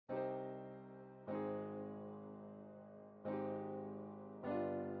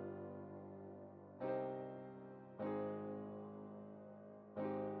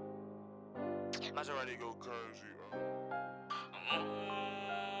I just ready to go crazy.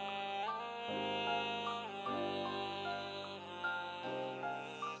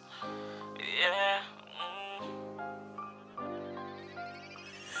 Yeah.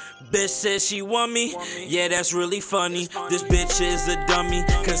 Bitch says she want me, yeah, that's really funny. This bitch is a dummy,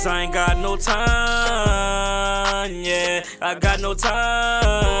 cause I ain't got no time, yeah. I got no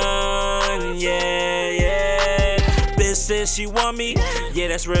time, yeah. Bitch says she want me, yeah,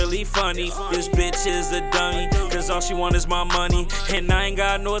 that's really funny. This bitch is a dummy, cause all she want is my money. And I ain't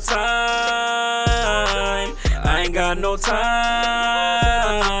got no time, I ain't got no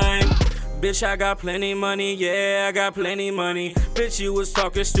time. Bitch, I got plenty money, yeah, I got plenty money. Bitch, you was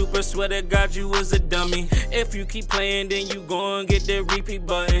talking stupid, swear to God you was a dummy. If you keep playing, then you gon' get the repeat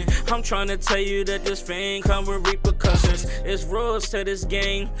button. I'm tryna tell you that this fame come with repercussions. It's rules to this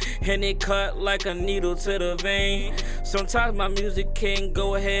game, and it cut like a needle to the vein. Sometimes my music can't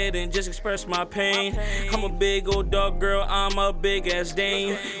go ahead and just express my pain. I'm a big old dog girl, I'm a big ass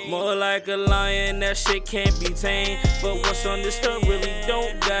dame. More like a lion, that shit can't be tamed. But what's on this stuff really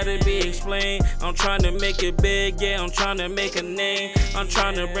don't gotta be explained. I'm tryna make it big, yeah, I'm tryna make a name. I'm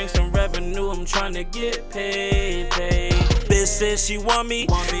tryna bring some revenue, I'm tryna get paid. Bitch says she want me,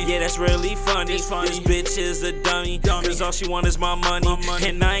 yeah, that's really funny. This bitch is a dummy, cause all she want is my money.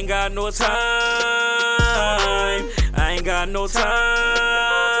 And I ain't got no time, I ain't got no time.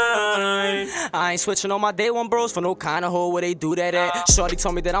 I ain't switching on my day one bros for no kind of hoe where they do that at. Shorty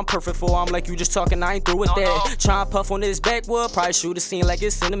told me that I'm perfect for her. I'm like, you just talking, I ain't through with that. Tryna puff on this backwood, probably shoot a scene like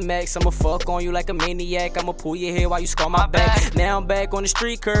it's in the max. I'ma fuck on you like a maniac, I'ma pull your hair while you scar my back. Now I'm back on the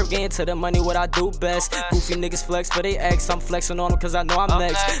street curb, getting to the money, what I do best. Goofy niggas flex for they ex, I'm flexing on them cause I know I'm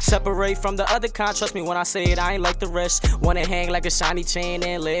next. Separate from the other kind, trust me when I say it, I ain't like the rest. Wanna hang like a shiny chain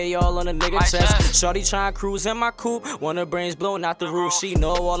and lay y'all on a nigga chest. Shorty tryna cruise in my coupe, want her brains blown out the roof. She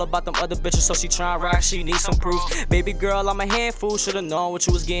know all about them other bitches, so she tryna rock, she need some proof. Baby girl, I'm a handful, should've known what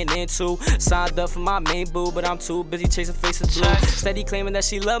you was getting into. Signed up for my main boo, but I'm too busy chasing faces blue. Steady claiming that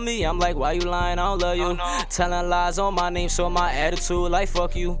she love me, I'm like, why you lying, I don't love you. Telling lies on my name, so my attitude like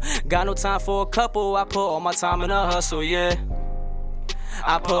fuck you. Got no time for a couple, I put all my time in a hustle, yeah.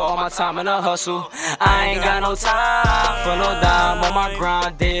 I put all my time in a hustle. I ain't got no time for no dime on my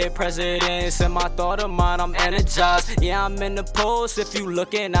grind. Dead presidents in my thought of mine, I'm energized. Yeah, I'm in the post, if you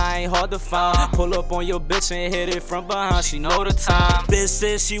looking, I ain't hard to find. Pull up on your bitch and hit it from behind, she know the time. Bitch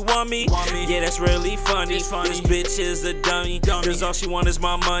says she want me, yeah, that's really funny. This bitch is a dummy, cause all she want is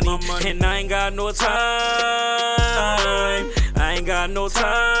my money. And I ain't got no time, I ain't got no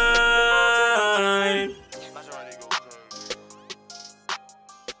time.